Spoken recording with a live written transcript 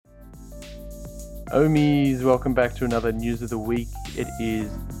Omis, welcome back to another News of the Week. It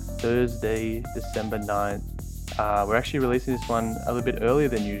is Thursday, December 9th. We're actually releasing this one a little bit earlier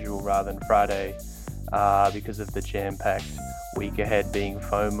than usual rather than Friday because of the jam-packed week ahead being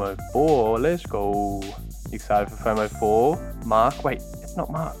FOMO 4. Let's go. Excited for FOMO 4? Mark? Wait, it's not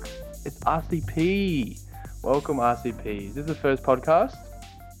Mark. It's RCP. Welcome, RCP. Is this the first podcast?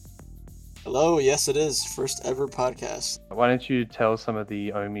 Hello, yes it is. First ever podcast. Why don't you tell some of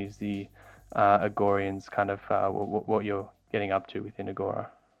the Omis, the Agorians, kind of what you're getting up to within Agora?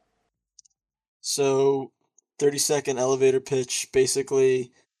 So, 30-second elevator pitch.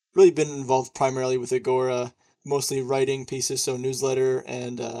 Basically, really been involved primarily with Agora, mostly writing pieces, so newsletter,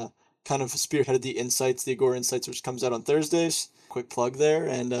 and kind of spearheaded the Agora Insights, which comes out on Thursdays. Quick plug there.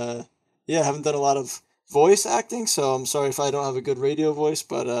 And haven't done a lot of voice acting, so I'm sorry if I don't have a good radio voice,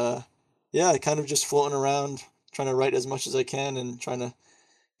 but I kind of just floating around, trying to write as much as I can and trying to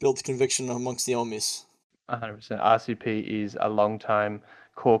build conviction amongst the Omis. 100%. RCP is a long-time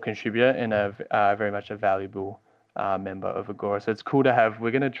core contributor and very much a valuable member of Agora. So it's cool to have. We're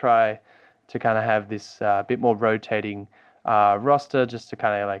going to try to kind of have this bit more rotating roster, just to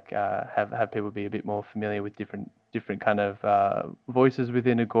kind of like have people be a bit more familiar with different kind of voices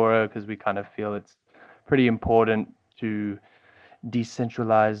within Agora, because we kind of feel it's pretty important to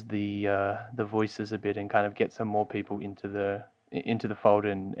decentralize the voices a bit and kind of get some more people into the fold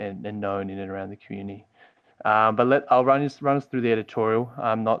and known in and around the community. But I'll run us through the editorial.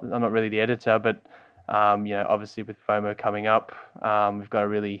 I'm not really the editor, but obviously with FOMO coming up, we've got a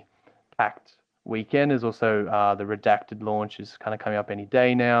really packed weekend. There's also the Redacted launch is kind of coming up any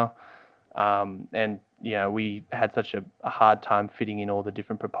day now, and we had such a hard time fitting in all the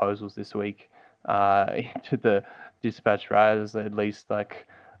different proposals this week into the dispatch, right? At least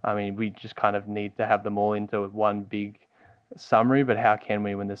we just kind of need to have them all into one big summary. But how can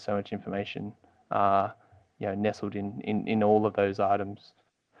we when there's so much information? Nestled in all of those items.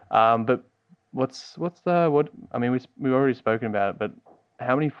 But we've already spoken about it, but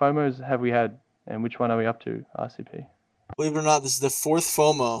how many FOMOs have we had, and which one are we up to, RCP? Believe it or not, this is the fourth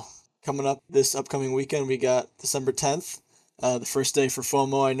FOMO coming up this upcoming weekend. We got December 10th, the first day for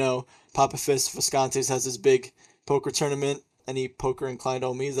FOMO. I know Papa Fist Visconti's has this big poker tournament. Any poker inclined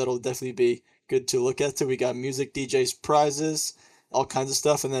Omis, that'll definitely be good to look at. We got music, DJs, prizes, all kinds of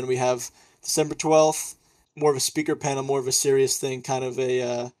stuff. And then we have December 12th, more of a speaker panel, more of a serious thing, kind of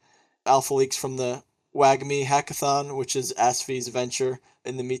a alpha leaks from the WAGMI hackathon, which is ASFI's venture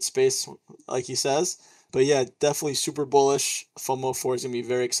in the meat space, like he says. But yeah, definitely super bullish. FOMO 4 is going to be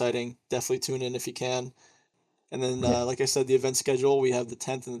very exciting. Definitely tune in if you can. And then, like I said, the event schedule, we have the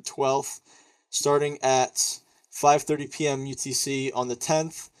 10th and the 12th, starting at 5:30 p.m. UTC on the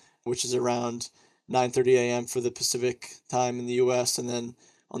 10th, which is around 9:30 a.m. for the Pacific time in the U.S. And then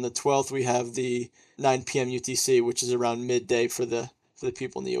on the 12th, we have the 9 p.m. UTC, which is around midday for the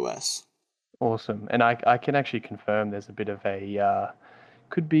people in the U.S. Awesome. And I can actually confirm there's a bit of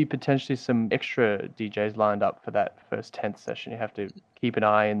could be potentially some extra DJs lined up for that first 10th session. You have to keep an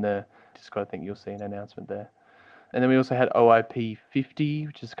eye in the Discord. I think you'll see an announcement there. And then we also had OIP 50,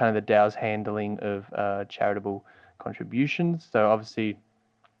 which is kind of the DAO's handling of charitable contributions. So obviously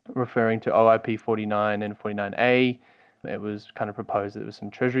referring to OIP 49 and 49A, it was kind of proposed that there was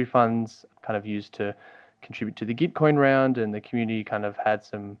some treasury funds kind of used to contribute to the Gitcoin round, and the community kind of had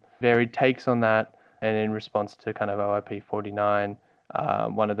some varied takes on that. And in response to kind of OIP 49,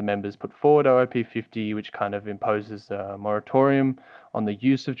 one of the members put forward OIP 50, which kind of imposes a moratorium on the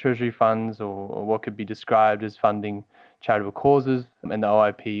use of treasury funds or what could be described as funding charitable causes. And the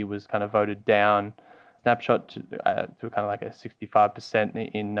OIP was kind of voted down, snapshot to kind of like a 65%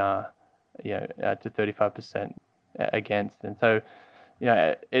 to 35% against. And so,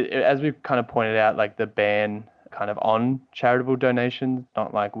 as we've kind of pointed out, like the ban kind of on charitable donations,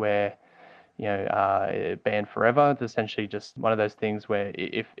 not like where banned forever. It's essentially just one of those things where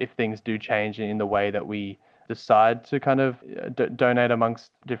if things do change in the way that we decide to kind of donate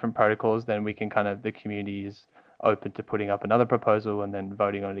amongst different protocols, then we can the community is open to putting up another proposal and then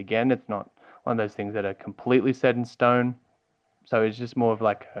voting on it again. It's not one of those things that are completely set in stone. So it's just more of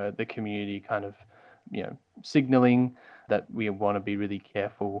like the community kind of, signaling that we want to be really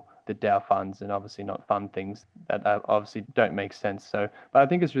careful the DAO funds and obviously not fund things that obviously don't make sense. So, but I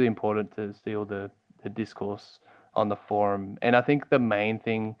think it's really important to see all the discourse on the forum. And I think the main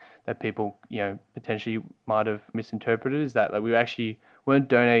thing that people, potentially might have misinterpreted is that we actually weren't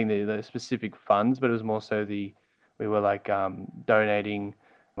donating the specific funds, but it was more so we were donating,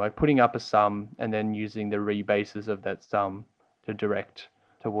 putting up a sum and then using the rebases of that sum to direct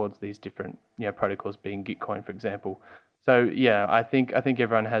towards these different, protocols, being Gitcoin, for example. So yeah, I think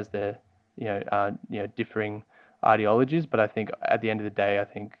everyone has their differing ideologies. But I think at the end of the day, I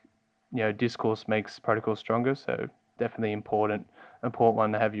think discourse makes protocol stronger. So definitely important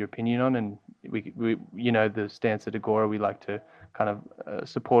one to have your opinion on. And we the stance at Agora, we like to kind of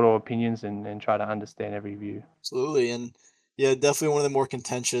support all opinions and try to understand every view. Absolutely. And yeah, definitely one of the more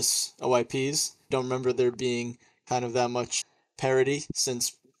contentious OIPs. Don't remember there being kind of that much parity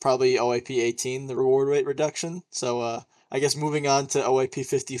since probably OIP 18, the reward rate reduction. So I guess moving on to OIP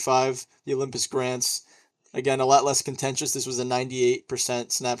 55, the Olympus grants. Again, a lot less contentious. This was a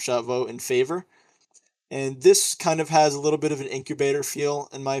 98% snapshot vote in favor. And this kind of has a little bit of an incubator feel,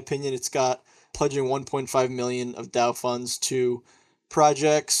 in my opinion. It's got pledging 1.5 million of DAO funds to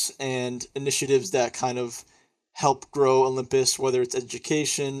projects and initiatives that kind of help grow Olympus, whether it's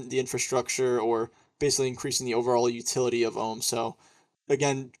education, the infrastructure, or basically increasing the overall utility of Ohm. So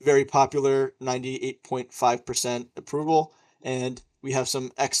again, very popular, 98.5% approval. And we have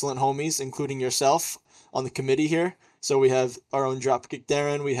some excellent homies, including yourself, on the committee here. So we have our own Dropkick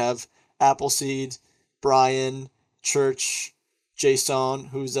Darren, we have Appleseed, Brian, Church, Jason,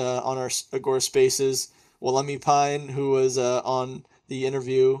 who's on our Agora Spaces, Walemi Pine, who was on the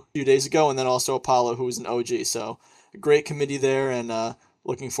interview a few days ago, and then also Apollo, who was an OG. So a great committee there, and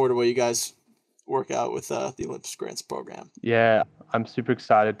looking forward to what you guys work out with the Olympus Grants program. Yeah, I'm super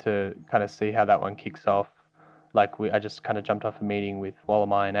excited to kind of see how that one kicks off. Like I just kind of jumped off a meeting with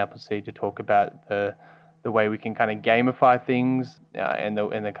Wallemai and Appleseed to talk about the way we can kind of gamify things and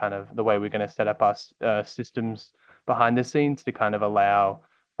the kind of the way we're going to set up our systems behind the scenes to kind of allow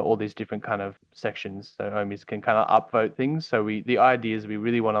for all these different kind of sections so ohmies can kind of upvote things. So the idea is we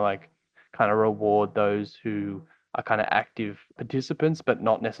really want to like kind of reward those who are kind of active participants but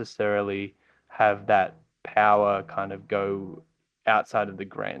not necessarily have that power kind of go outside of the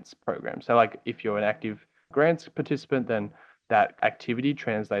grants program. So like if you're an active grants participant, then that activity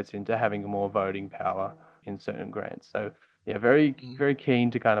translates into having more voting power in certain grants. So yeah, very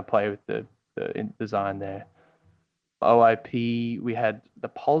keen to kind of play with the design there. OIP, we had the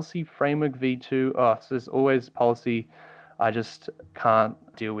policy framework V2. Oh, so there's always policy. I just can't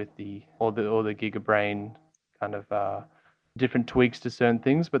deal with all the GigaBrain kind of different tweaks to certain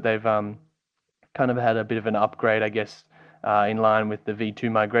things, but they've kind of had a bit of an upgrade, I guess, in line with the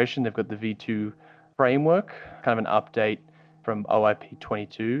V2 migration. They've got the V2 framework, kind of an update from OIP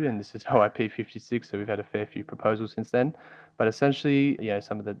 22, and this is OIP 56, so we've had a fair few proposals since then. But essentially,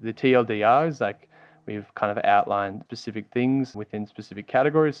 some of the TLDRs, like we've kind of outlined specific things within specific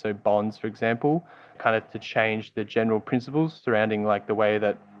categories. So bonds, for example, kind of to change the general principles surrounding like the way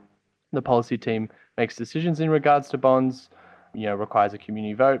that the policy team makes decisions in regards to bonds, requires a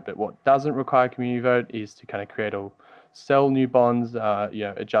community vote. But what doesn't require a community vote is to kind of create or sell new bonds,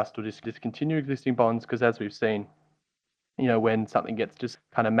 adjust or discontinue existing bonds. Because as we've seen, when something gets just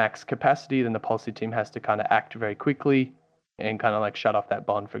kind of max capacity, then the policy team has to kind of act very quickly and kind of like shut off that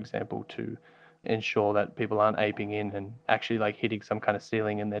bond, for example, to ensure that people aren't aping in and actually like hitting some kind of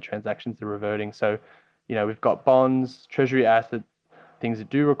ceiling and their transactions are reverting. So, we've got bonds, treasury assets. Things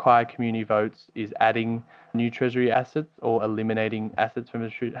that do require community votes is adding new treasury assets or eliminating assets from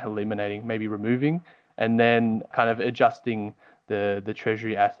the eliminating, maybe removing, and then kind of adjusting the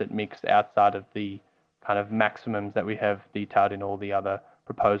treasury asset mix outside of the kind of maximums that we have detailed in all the other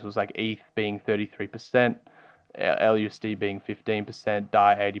proposals, like ETH being 33%, LUSD being 15%,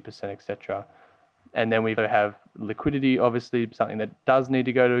 DAI 80%, etc. And then we have liquidity, obviously, something that does need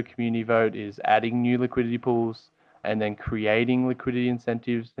to go to a community vote is adding new liquidity pools and then creating liquidity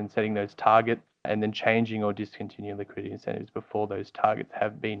incentives and setting those targets and then changing or discontinuing liquidity incentives before those targets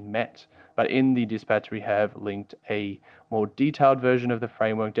have been met. But in the dispatch, we have linked a more detailed version of the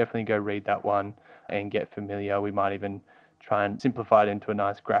framework. Definitely go read that one and get familiar. We might even try and simplify it into a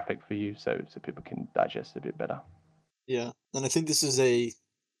nice graphic for you so people can digest it a bit better. Yeah, and I think this is a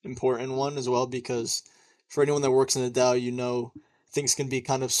important one as well because for anyone that works in a DAO, things can be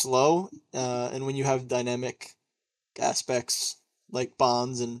kind of slow, and when you have dynamic aspects like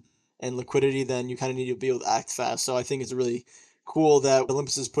bonds and liquidity, then you kind of need to be able to act fast. So I think it's really cool that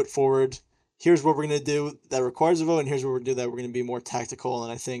Olympus has put forward, here's what we're going to do that requires a vote, and here's what we're going to do that we're going to be more tactical.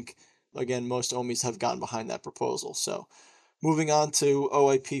 And I think, again, most ohmies have gotten behind that proposal. So moving on to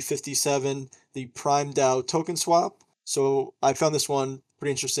OIP 57, the Prime DAO token swap. So I found this one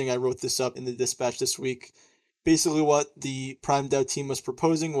pretty interesting. I wrote this up in the dispatch this week. Basically what the Prime DAO team was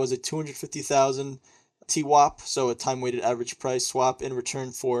proposing was a 250,000 TWAP, so a time-weighted average price swap in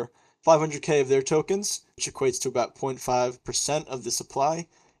return for 500k of their tokens, which equates to about 0.5% of the supply.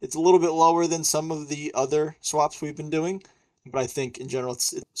 It's a little bit lower than some of the other swaps we've been doing, but I think in general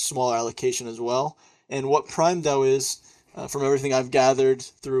it's a smaller allocation as well. And what Prime DAO is from everything I've gathered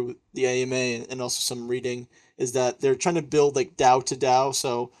through the AMA and also some reading, is that they're trying to build like DAO to DAO.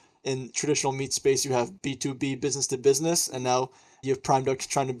 So in traditional meat space, you have B2B, business to business, and now you have Prime Ducks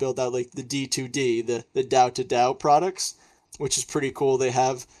trying to build out like the D2D, the DAO to DAO products, which is pretty cool. They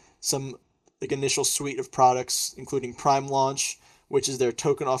have some like initial suite of products, including Prime Launch, which is their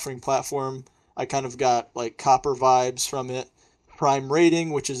token offering platform. I kind of got like Copper vibes from it. Prime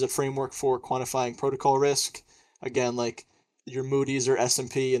Rating, which is a framework for quantifying protocol risk. Again, like your Moody's or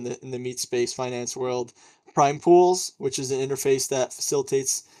S&P in the meat space finance world. Prime Pools, which is an interface that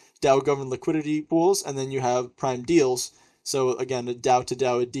facilitates DAO governed liquidity pools, and then you have Prime Deals. So again, a DAO to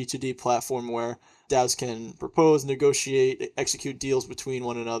DAO, a D2D platform where DAOs can propose, negotiate, execute deals between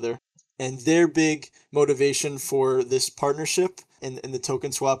one another. And their big motivation for this partnership in the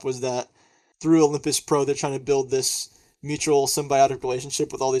token swap was that through Olympus Pro, they're trying to build this mutual symbiotic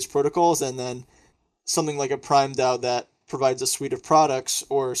relationship with all these protocols, and then something like a Prime DAO that provides a suite of products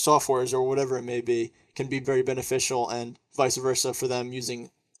or softwares or whatever it may be can be very beneficial, and vice versa for them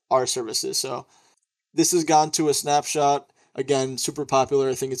using our services. So this has gone to a snapshot. Again, super popular.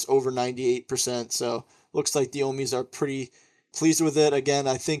 I think it's over 98%. So looks like the Ohmies are pretty pleased with it. Again,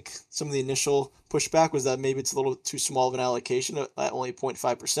 I think some of the initial pushback was that maybe it's a little too small of an allocation at only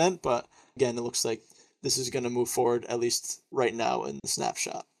 0.5%. But again, it looks like this is going to move forward, at least right now in the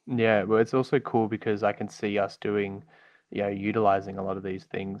snapshot. Yeah, well, it's also cool because I can see us doing, utilizing a lot of these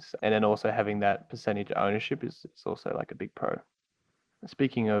things, and then also having that percentage ownership is also like a big pro.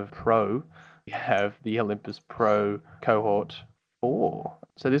 Speaking of pro, we have the Olympus Pro cohort 4.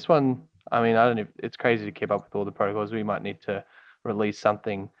 So this one, I mean, I don't know, it's crazy to keep up with all the protocols. We might need to release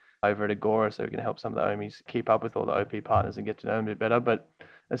something over at Agora so we can help some of the OMIs keep up with all the OP partners and get to know them a bit better. But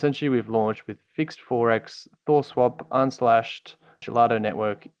essentially, we've launched with Fixed Forex, Thor Swap, Unslashed, Gelato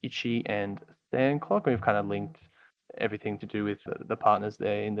Network, Itchy, and Sandclock. We've kind of linked everything to do with the partners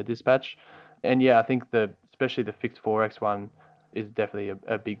there in the dispatch. And yeah, I think especially the Fixed Forex one is definitely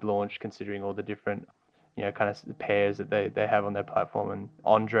a big launch considering all the different, kind of pairs that they have on their platform. And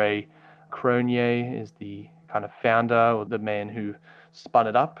Andre Cronje is the kind of founder or the man who spun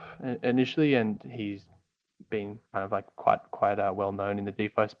it up initially, and he's been kind of like quite well known in the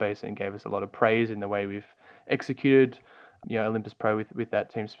DeFi space and gave us a lot of praise in the way we've executed, Olympus Pro with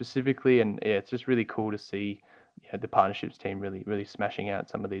that team specifically. And yeah, it's just really cool to see the partnerships team really smashing out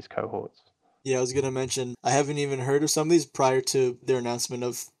some of these cohorts. Yeah, I was going to mention, I haven't even heard of some of these prior to their announcement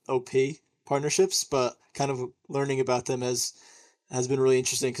of OP partnerships, but kind of learning about them has been really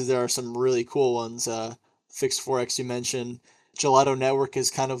interesting because there are some really cool ones. Fixed Forex, you mentioned. Gelato Network is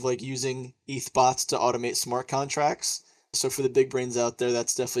kind of like using ETH bots to automate smart contracts. So for the big brains out there,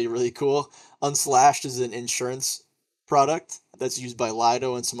 that's definitely really cool. Unslashed is an insurance product that's used by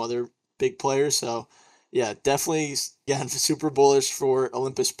Lido and some other big players. So yeah, definitely, again, super bullish for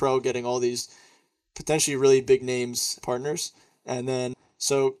Olympus Pro getting all these potentially really big names partners. And then,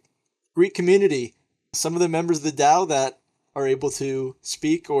 so Greek community, some of the members of the DAO that are able to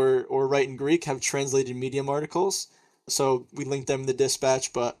speak or write in Greek have translated Medium articles. So we linked them in the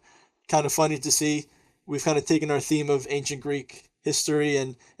dispatch, but kind of funny to see. We've kind of taken our theme of ancient Greek history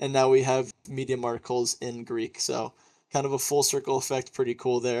and now we have Medium articles in Greek. So kind of a full circle effect, pretty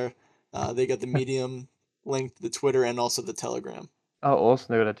cool there. They got the Medium link, the Twitter, and also the Telegram. Oh,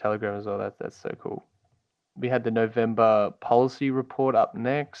 awesome! They got a Telegram as well. That's so cool. We had the November policy report up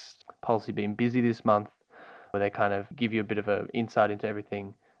next. Policy being busy this month, where they kind of give you a bit of an insight into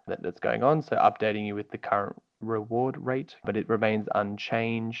everything that's going on. So updating you with the current reward rate, but it remains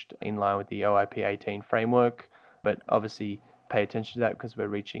unchanged in line with the OIP 18 framework. But obviously pay attention to that because we're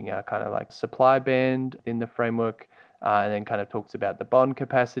reaching our kind of like supply band in the framework. And then kind of talks about the bond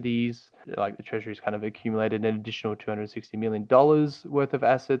capacities, like the Treasury's kind of accumulated an additional $260 million worth of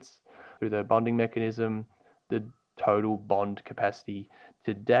assets through the bonding mechanism. The total bond capacity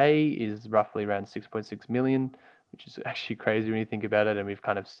today is roughly around 6.6 million, which is actually crazy when you think about it. And we've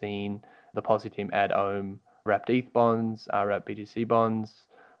kind of seen the policy team add OHM wrapped ETH bonds, wrapped BTC bonds,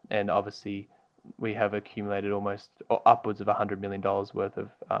 and obviously we have accumulated almost or upwards of $100 million worth of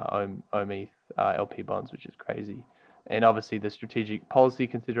OHM ETH LP bonds, which is crazy. And obviously the strategic policy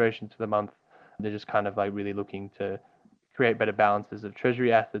considerations for the month, they're just kind of like really looking to create better balances of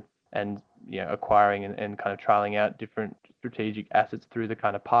treasury assets and acquiring and kind of trialing out different strategic assets through the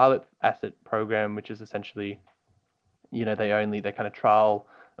kind of pilot asset program, which is essentially, they kind of trial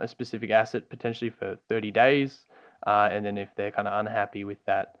a specific asset potentially for 30 days. And then if they're kind of unhappy with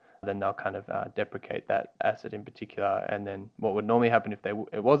that, then they'll kind of deprecate that asset in particular. And then what would normally happen if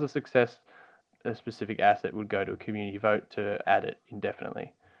it was a success, a specific asset would go to a community vote to add it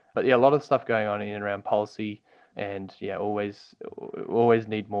indefinitely. But yeah, a lot of stuff going on in and around policy. And yeah, always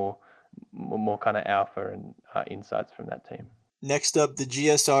need more kind of alpha and insights from that team. Next up, the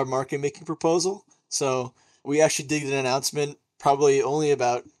GSR market making proposal. So we actually did an announcement probably only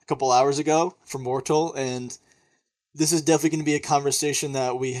about a couple hours ago from Mortal, and this is definitely going to be a conversation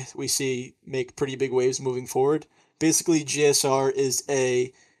that we see make pretty big waves moving forward. Basically, GSR is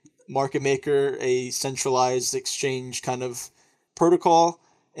a market maker, a centralized exchange kind of protocol,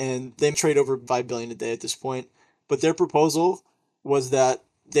 and they trade over 5 billion a day at this point. But their proposal was that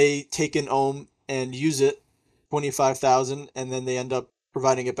they take an ohm and use it 25,000, and then they end up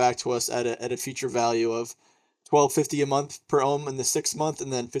providing it back to us at a future value of 1250 a month per ohm in the 6th month,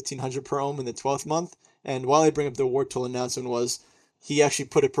 and then 1500 per ohm in the 12th month. And while I bring up the Wartool announcement, was he actually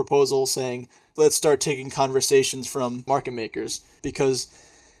put a proposal saying, let's start taking conversations from market makers, because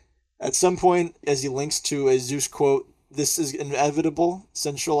at some point, as he links to a Zeus quote, this is inevitable.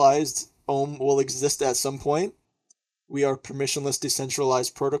 Centralized ohm will exist at some point. We are permissionless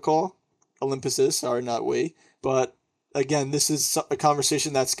decentralized protocol. Olympus is, sorry, not we. But again, this is a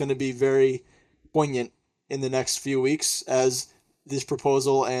conversation that's going to be very poignant in the next few weeks, as this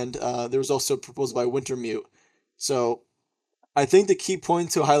proposal, and there was also a proposal by Wintermute. So I think the key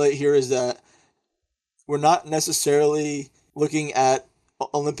point to highlight here is that we're not necessarily looking at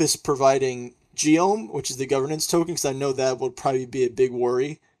Olympus providing Geom, which is the governance token, because I know that would probably be a big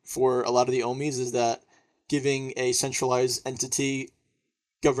worry for a lot of the Ohmies, is that giving a centralized entity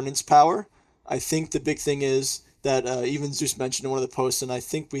governance power. I think the big thing is that even Zeus mentioned in one of the posts, and I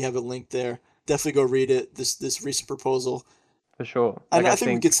think we have a link there. Definitely go read it. This recent proposal. For sure. And I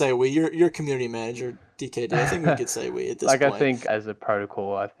think we could say we. You're a community manager, DKD. I think we could say we at this point. I think as a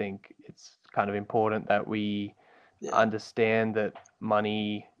protocol, I think it's kind of important that we understand that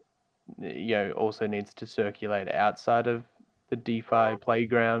money, also needs to circulate outside of the DeFi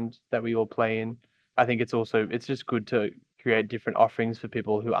playground that we all play in. I think it's just good to create different offerings for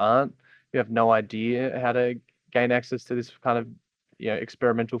people who have no idea how to gain access to this kind of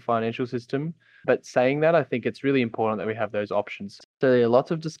experimental financial system. But saying that, I think it's really important that we have those options. So there are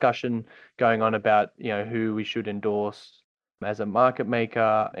lots of discussion going on about who we should endorse as a market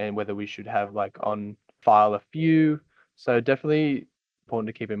maker and whether we should have like on file a few. So definitely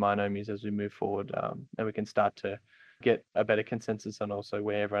important to keep in mind, Ohmies, as we move forward, and we can start to get a better consensus on also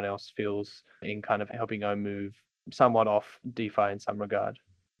where everyone else feels in kind of helping Ohm move somewhat off DeFi in some regard.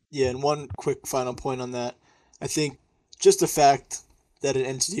 Yeah, and one quick final point on that. I think just the fact that an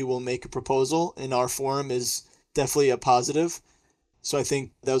entity will make a proposal in our forum is definitely a positive. So I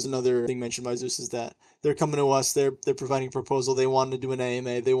think that was another thing mentioned by Zeus, is that they're coming to us, they're providing a proposal, they want to do an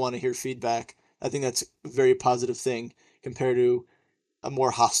AMA, they want to hear feedback. I think that's a very positive thing compared to a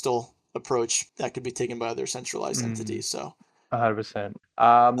more hostile approach that could be taken by other centralized entities. So 100%.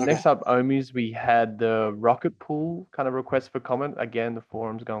 Next up, Ohmies, we had the Rocket Pool kind of request for comment. Again, the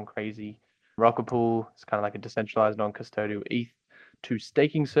forum's gone crazy. Rocket Pool is kind of like a decentralized non-custodial ETH2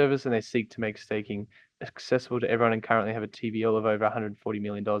 staking service, and they seek to make staking accessible to everyone and currently have a TVL of over $140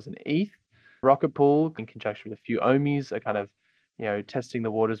 million in ETH. Rocket Pool, in conjunction with a few Ohmies, are kind of testing the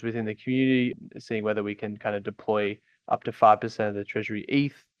waters within the community, seeing whether we can kind of deploy up to 5% of the treasury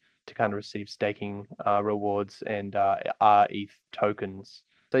ETH to kind of receive staking rewards and ETH tokens.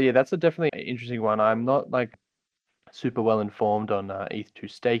 So yeah, that's a definitely interesting one. I'm not like super well informed on ETH2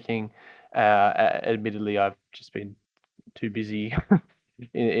 staking. Admittedly, I've just been too busy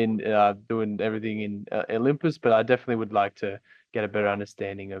in doing everything in Olympus, but I definitely would like to get a better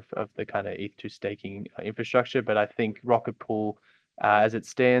understanding of the kind of ETH2 staking infrastructure. But I think Rocket Pool, as it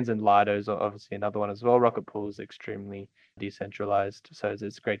stands, and Lido is obviously another one as well. Rocket Pool is extremely decentralized, so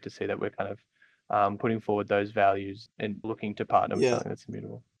it's great to see that we're kind of putting forward those values and looking to partner with something that's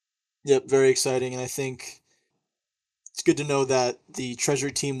immutable. Yep, very exciting, and I think it's good to know that the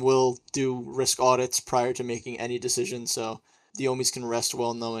treasury team will do risk audits prior to making any decision, so the Ohmies can rest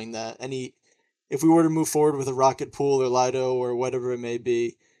well knowing that if we were to move forward with a Rocket Pool or Lido or whatever it may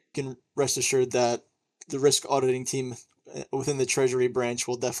be, can rest assured that the risk auditing team within the treasury branch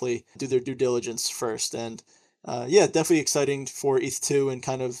will definitely do their due diligence first. And definitely exciting for ETH2 and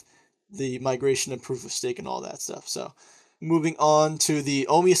kind of the migration and proof of stake and all that stuff. So moving on to the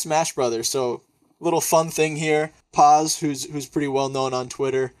Ohmie Smash Brothers. So little fun thing here. Paz, who's pretty well known on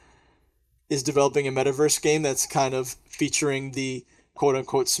Twitter, is developing a metaverse game that's kind of featuring the quote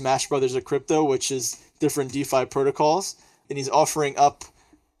unquote Smash Brothers of crypto, which is different DeFi protocols. And he's offering up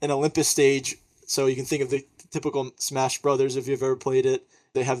an Olympus stage. So you can think of the typical Smash Brothers if you've ever played it.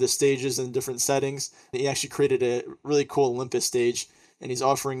 They have the stages in different settings. He actually created a really cool Olympus stage, and he's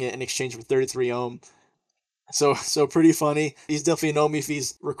offering it in exchange for 33 Ohm. So pretty funny. He's definitely an Ohm if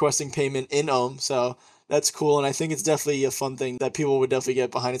he's requesting payment in Ohm. So That's cool, and I think it's definitely a fun thing that people would definitely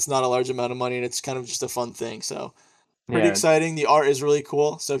get behind. It's not a large amount of money, and it's kind of just a fun thing. So pretty Yeah, exciting. The art is really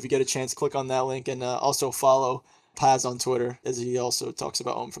cool. So if you get a chance, click on that link and also follow Paz on Twitter as he also talks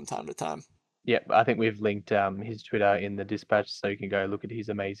about Ohm from time to time. yeah. I think we've linked his Twitter in the dispatch, so you can go look at his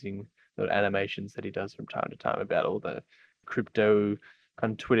amazing little animations that he does from time to time about all the crypto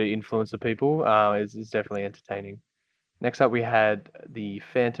kind of Twitter influencer people. Is definitely entertaining. Next up, we had the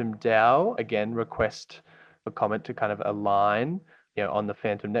Phantom DAO, again, request for comment to kind of align, on the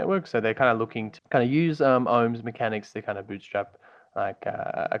Phantom network. So they're kind of looking to kind of use Ohm's mechanics to kind of bootstrap like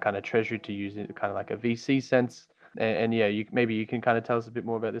a kind of treasury to use it kind of like a VC sense. And yeah, maybe you can kind of tell us a bit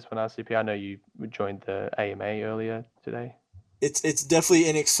more about this one, RCP. I know you joined the AMA earlier today. It's definitely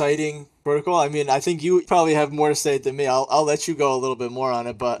an exciting protocol. I mean, I think you probably have more to say than me. I'll let you go a little bit more on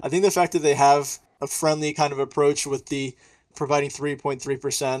it, but I think the fact that they have a friendly kind of approach with the providing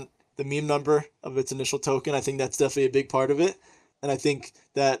 3.3%, the meme number of its initial token, I think that's definitely a big part of it. And I think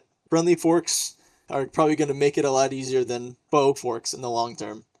that friendly forks are probably going to make it a lot easier than faux forks in the long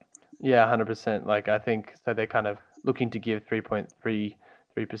term. Yeah, 100%. Like I think so they're kind of looking to give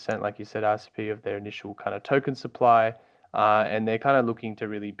 3.33%, like you said, RCP of their initial kind of token supply. And they're kind of looking to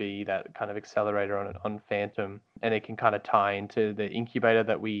really be that kind of accelerator on Phantom, and it can kind of tie into the incubator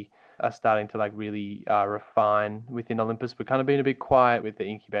that we are starting to like really refine within Olympus. We're kind of being a bit quiet with the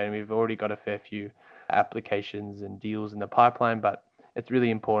incubator. We've already got a fair few applications and deals in the pipeline, but it's really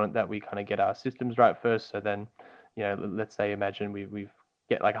important that we kind of get our systems right first. So then, let's say imagine we've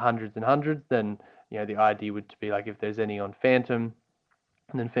get like hundreds and hundreds, then the idea would be like if there's any on Phantom,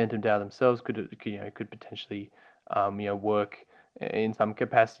 and then Phantom DAO themselves could potentially work in some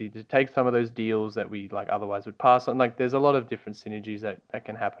capacity to take some of those deals that we like otherwise would pass on. Like there's a lot of different synergies that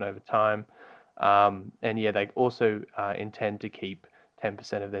can happen over time. And yeah, they also intend to keep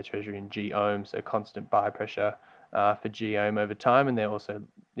 10% of their treasury in GOM, so constant buy pressure for GOM over time. And they also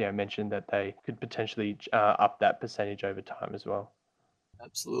mentioned that they could potentially up that percentage over time as well.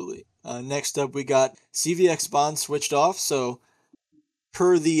 Absolutely. Next up, we got CVX bonds switched off. So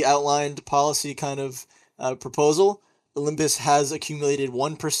per the outlined policy kind of proposal, Olympus has accumulated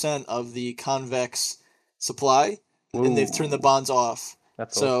 1% of the convex supply and they've turned the Ooh, bonds off.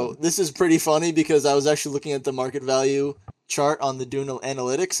 that's So awesome. this is pretty funny because I was actually looking at the market value chart on the Dune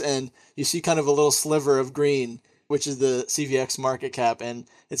Analytics and you see kind of a little sliver of green, which is the CVX market cap. And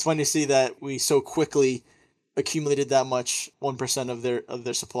it's funny to see that we so quickly accumulated that much 1% of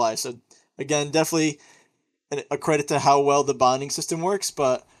their supply. So again, definitely a credit to how well the bonding system works,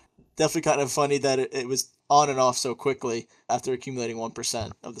 but definitely kind of funny that it was on and off so quickly after accumulating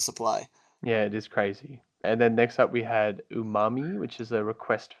 1% of the supply. Yeah, it is crazy. And then next up we had Umami, which is a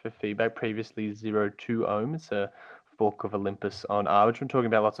request for feedback. Previously 02 Ohm. It's a fork of Olympus on Arbitrum. Talking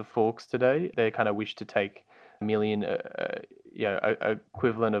about lots of forks today. They kind of wish to take a million,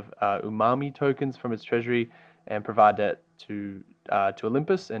 equivalent of Umami tokens from its treasury and provide that to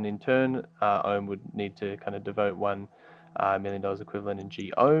Olympus. And in turn, Ohm would need to kind of devote $1 million equivalent in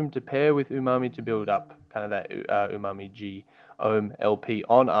G Ohm to pair with Umami to build up kind of that Umami G Ohm LP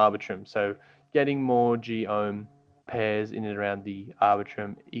on Arbitrum. So getting more G Ohm pairs in and around the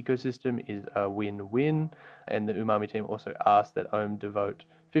Arbitrum ecosystem is a win-win. And the Umami team also asked that Ohm devote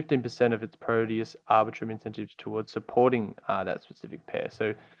 15% of its Proteus Arbitrum incentives towards supporting that specific pair.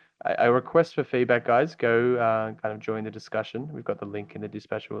 So a request for feedback, guys. Go kind of join the discussion. We've got the link in the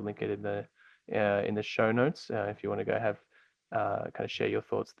dispatch. We'll link it in the show notes if you want to go have kind of share your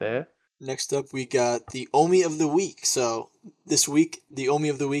thoughts there. Next up, we got the OMI of the week. So this week, the OMI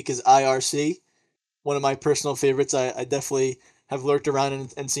of the week is IRC. One of my personal favorites. I definitely have lurked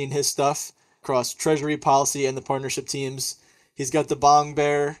around and seen his stuff across Treasury policy and the partnership teams. He's got the Bong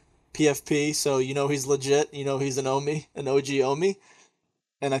Bear PFP, so you know he's legit. You know he's an OMI, an OG OMI.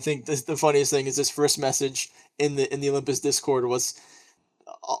 And I think the funniest thing is his first message in the Olympus Discord was,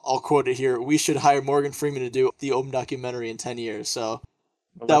 I'll quote it here: "We should hire Morgan Freeman to do the Ohm documentary in 10 years." So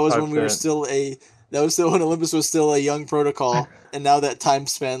Well, that let's was hope when we were so. still a that was still when Olympus was still a young protocol, and now that time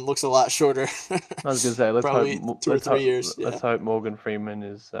span looks a lot shorter. I was gonna say Probably 2 or 3 years. let's Yeah, hope Morgan Freeman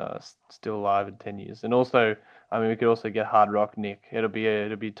is still alive in 10 years. And also, I mean, we could also get Hard Rock Nick. It'll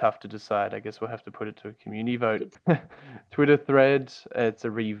be tough to decide. I guess we'll have to put it to a community vote. Twitter thread. It's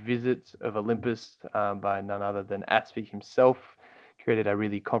a revisit of Olympus by none other than Atsby himself. Created a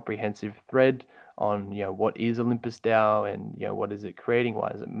really comprehensive thread on what is Olympus DAO and what is it creating, why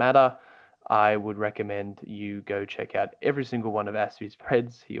does it matter. I would recommend you go check out every single one of Astu's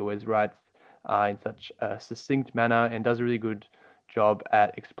threads. He always writes in such a succinct manner and does a really good job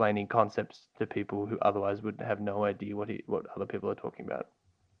at explaining concepts to people who otherwise would have no idea what other people are talking about.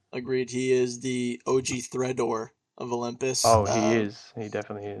 Agreed. He is the OG Threador of Olympus. Oh, he is. He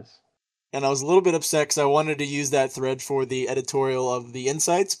definitely is. And I was a little bit upset because I wanted to use that thread for the editorial of the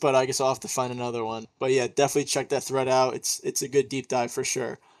insights, but I guess I'll have to find another one. But yeah, definitely check that thread out. It's a good deep dive for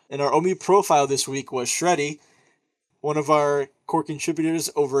sure. And our Omi profile this week was Shreddy, one of our core contributors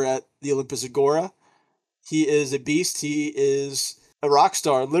over at the Olympus Agora. He is a beast. He is a rock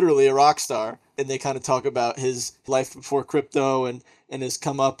star, literally a rock star. And they kind of talk about his life before crypto and his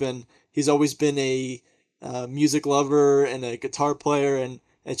come up. And he's always been a music lover and a guitar player, and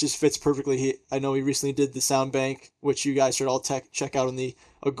it just fits perfectly. I know he recently did the sound bank, which you guys should all check out on the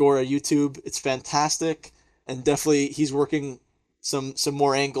Agora YouTube. It's fantastic, and definitely he's working some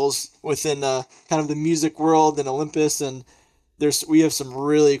more angles within kind of the music world and Olympus, and we have some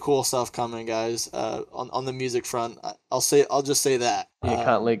really cool stuff coming, guys. On the music front, I'll just say that. Yeah,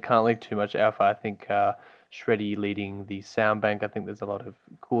 can't leak too much alpha. I think Shreddy leading the sound bank. I think there's a lot of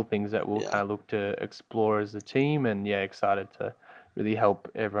cool things that we'll kind of look to explore as a team, and yeah, excited to really help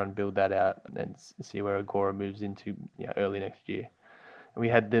everyone build that out and see where Agora moves into early next year. And we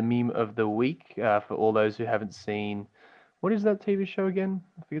had the meme of the week for all those who haven't seen. What is that TV show again?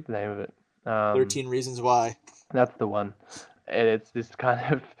 I forget the name of it. 13 Reasons Why. That's the one. And it's this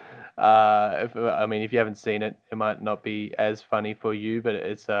kind of, if you haven't seen it, it might not be as funny for you, but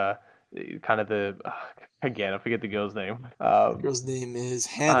it's kind of again, I forget the girl's name. The girl's name is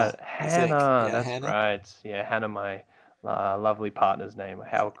Hannah. Hannah, that's Hannah. Right. Yeah, Hannah, my lovely partner's name.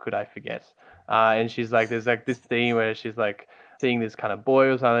 How could I forget? And she's like, there's like this theme where she's like seeing this kind of boy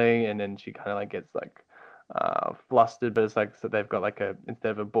or something, and then she kind of like gets like flustered, but it's like, so they've got like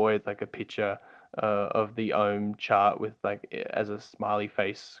instead of a boy, it's like a picture of the Ohm chart with like as a smiley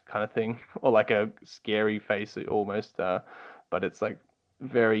face kind of thing, or like a scary face almost, but it's like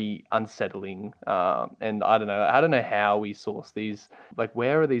very unsettling. And I don't know how we source these. Like,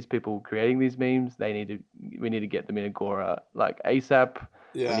 where are these people creating these memes? We need to get them in Agora like ASAP.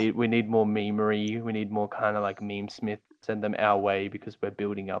 Yeah. We need more memery. We need more kind of like meme smith. Send them our way, because we're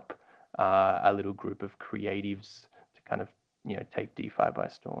building up a little group of creatives to kind of take DeFi by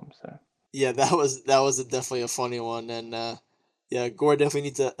storm. So yeah, that was definitely a funny one, and yeah, Agora definitely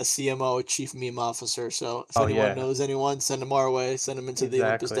needs a CMO, a chief meme officer. So if anyone knows anyone, send them our way. Send them into the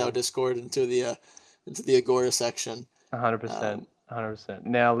Olympus DAO Discord, into the Agora section. 100%. 100%.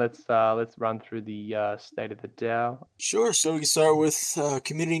 Now let's run through the state of the DAO. Sure. So we can start with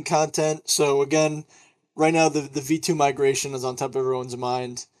community and content. So again, right now the V2 migration is on top of everyone's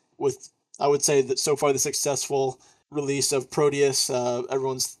mind. With, I would say, that so far the successful release of Proteus,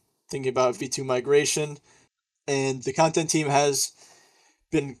 everyone's thinking about V2 migration, and the content team has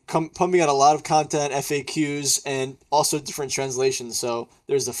been pumping out a lot of content, FAQs, and also different translations. So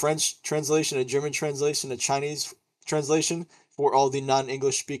there's a French translation, a German translation, a Chinese translation for all the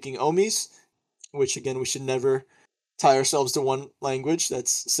non-English speaking Omis, which again, we should never tie ourselves to one language.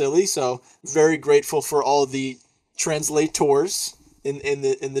 That's silly. So very grateful for all the translators in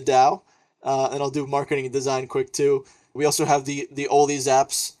the DAO. And I'll do marketing and design quick too. We also have all these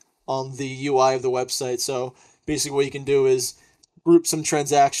apps on the UI of the website. So basically what you can do is group some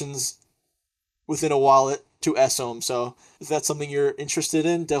transactions within a wallet to SOM. So if that's something you're interested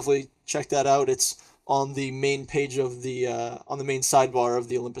in, definitely check that out. It's on the main page of on the main sidebar of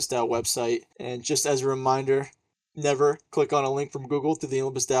the Olympus DAO website. And just as a reminder, never click on a link from Google to the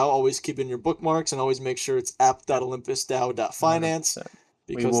Olympus DAO. Always keep in your bookmarks, and always make sure it's app.olympusdao.finance,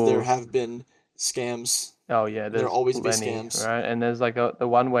 because there have been scams. Oh yeah, there'll always be scams, right? And there's like the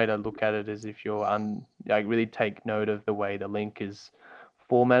one way to look at it is if you're really take note of the way the link is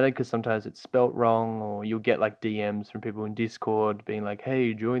formatted, because sometimes it's spelt wrong, or you'll get like DMs from people in Discord being like,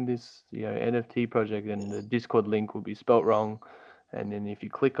 "Hey, join this NFT project," and the Discord link will be spelt wrong, and then if you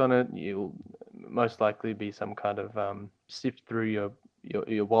click on it, you'll most likely be some kind of sift through your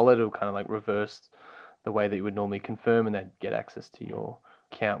wallet, or kind of like reverse the way that you would normally confirm, and then get access to your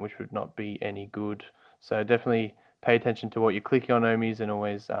account, which would not be any good. So definitely pay attention to what you're clicking on, Omis, and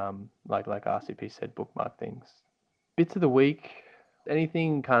always, like RCP said, bookmark things. Bits of the week,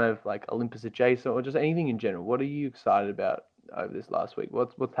 anything kind of like Olympus adjacent, or just anything in general. What are you excited about over this last week?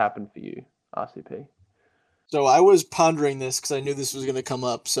 What's happened for you, RCP? So I was pondering this because I knew this was going to come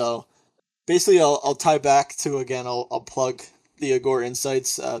up. So basically, I'll tie back to, again, I'll plug the Agora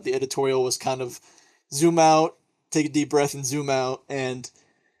Insights. The editorial was kind of zoom out, take a deep breath, and zoom out, and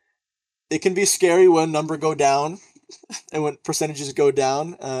it can be scary when numbers go down and when percentages go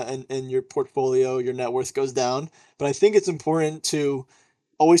down, and your portfolio, your net worth goes down. But I think it's important to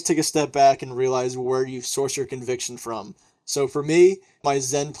always take a step back and realize where you source your conviction from. So for me, my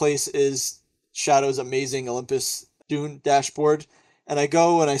Zen place is Shadow's amazing Olympus Dune dashboard. And I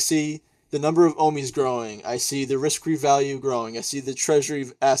go and I see the number of Omis growing. I see the risk-free value growing. I see the treasury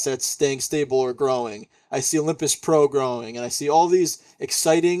assets staying stable or growing. I see Olympus Pro growing. And I see all these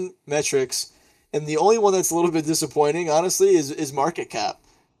exciting metrics. And the only one that's a little bit disappointing, honestly, is market cap.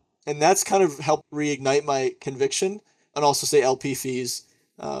 And that's kind of helped reignite my conviction. And also say LP fees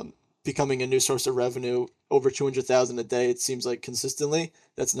becoming a new source of revenue, over 200,000 a day, it seems like consistently.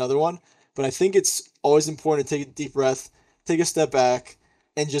 That's another one. But I think it's always important to take a deep breath, take a step back,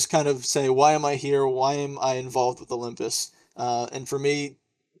 and just kind of say, why am I here? Why am I involved with Olympus? And for me,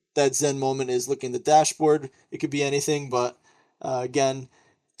 that Zen moment is looking at the dashboard. It could be anything, but again,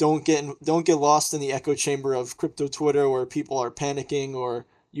 don't get lost in the echo chamber of crypto Twitter where people are panicking or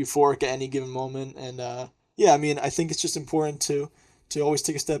euphoric at any given moment. And yeah, I mean, I think it's just important to always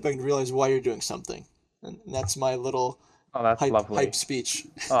take a step back and realize why you're doing something. And that's my little that's lovely. hype speech.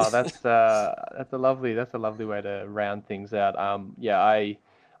 That's a lovely way to round things out. Yeah,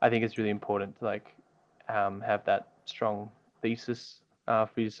 I think it's really important to like have that strong thesis for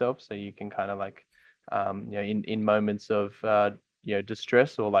yourself, so you can kind of like you know, in moments of you know,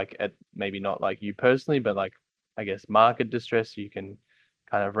 distress, or like at maybe not like you personally, but like I guess market distress, you can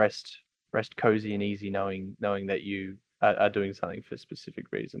kind of rest cozy and easy knowing that you are doing something for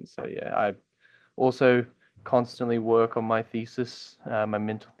specific reasons. So yeah, I also constantly work on my thesis, my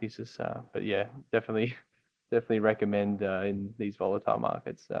mental thesis. But yeah, definitely recommend in these volatile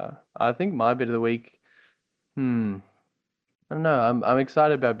markets. I think my bit of the week, I don't know. I'm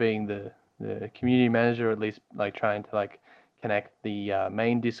excited about being the community manager, or at least like trying to like connect the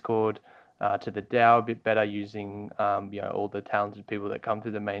main Discord to the DAO a bit better, using you know, all the talented people that come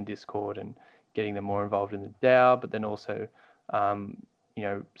through the main Discord and getting them more involved in the DAO, but then also you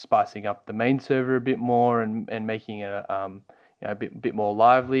know, spicing up the main server a bit more and making it you know, a bit more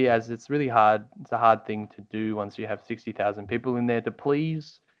lively, as it's really hard. It's a hard thing to do once you have 60,000 people in there to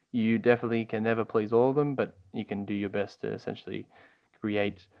please. You definitely can never please all of them, but you can do your best to essentially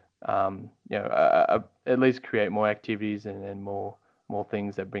create you know, at least create more activities and more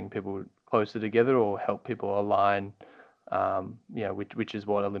things that bring people closer together or help people align, you know, which is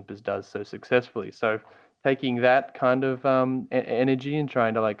what Olympus does so successfully. So taking that kind of energy and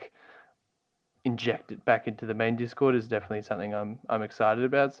trying to like inject it back into the main Discord is definitely something I'm excited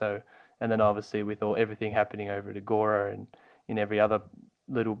about. So, and then obviously with everything happening over at Agora and in every other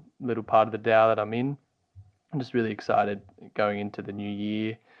little part of the DAO that I'm in, I'm just really excited going into the new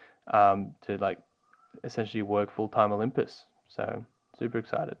year to like essentially work full-time Olympus. So super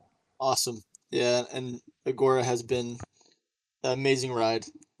excited. Awesome. Yeah, and Agora has been an amazing ride.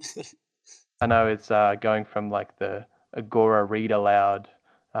 I know it's going from like the Agora read aloud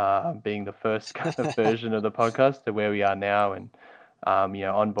being the first kind of version of the podcast to where we are now, and you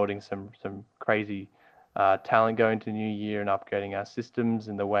know, onboarding some crazy talent going to the new year and upgrading our systems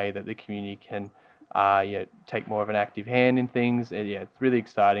and the way that the community can yeah, take more of an active hand in things. And, yeah, it's really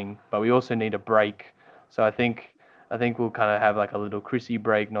exciting, but we also need a break. So I think we'll kind of have like a little Chrissy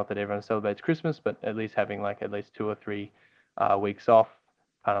break. Not that everyone celebrates Christmas, but at least having like at least 2 or 3 weeks off,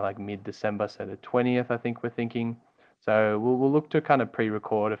 kind of like mid-December, so the 20th, I think we're thinking. So we'll look to kind of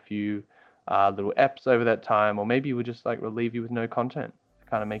pre-record a few little eps over that time, or maybe we'll just like relieve you with no content to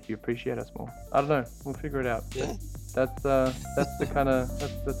kind of make you appreciate us more. I don't know. We'll figure it out. Yeah. That's the kind of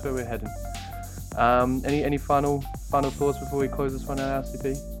that's where we're heading. Any final thoughts before we close this one out,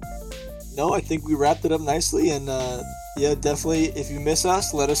 RCP? No, I think we wrapped it up nicely, and yeah, definitely. If you miss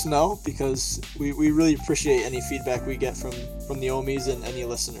us, let us know, because we really appreciate any feedback we get from the Omis and any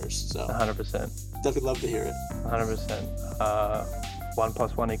listeners. So 100%. Definitely love to hear it. 100%. 1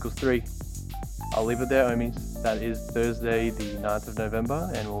 + 1 = 3. I'll leave it there, Omis. That is Thursday, the 9th of November,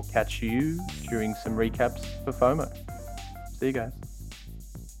 and we'll catch you during some recaps for FOMO. See you guys.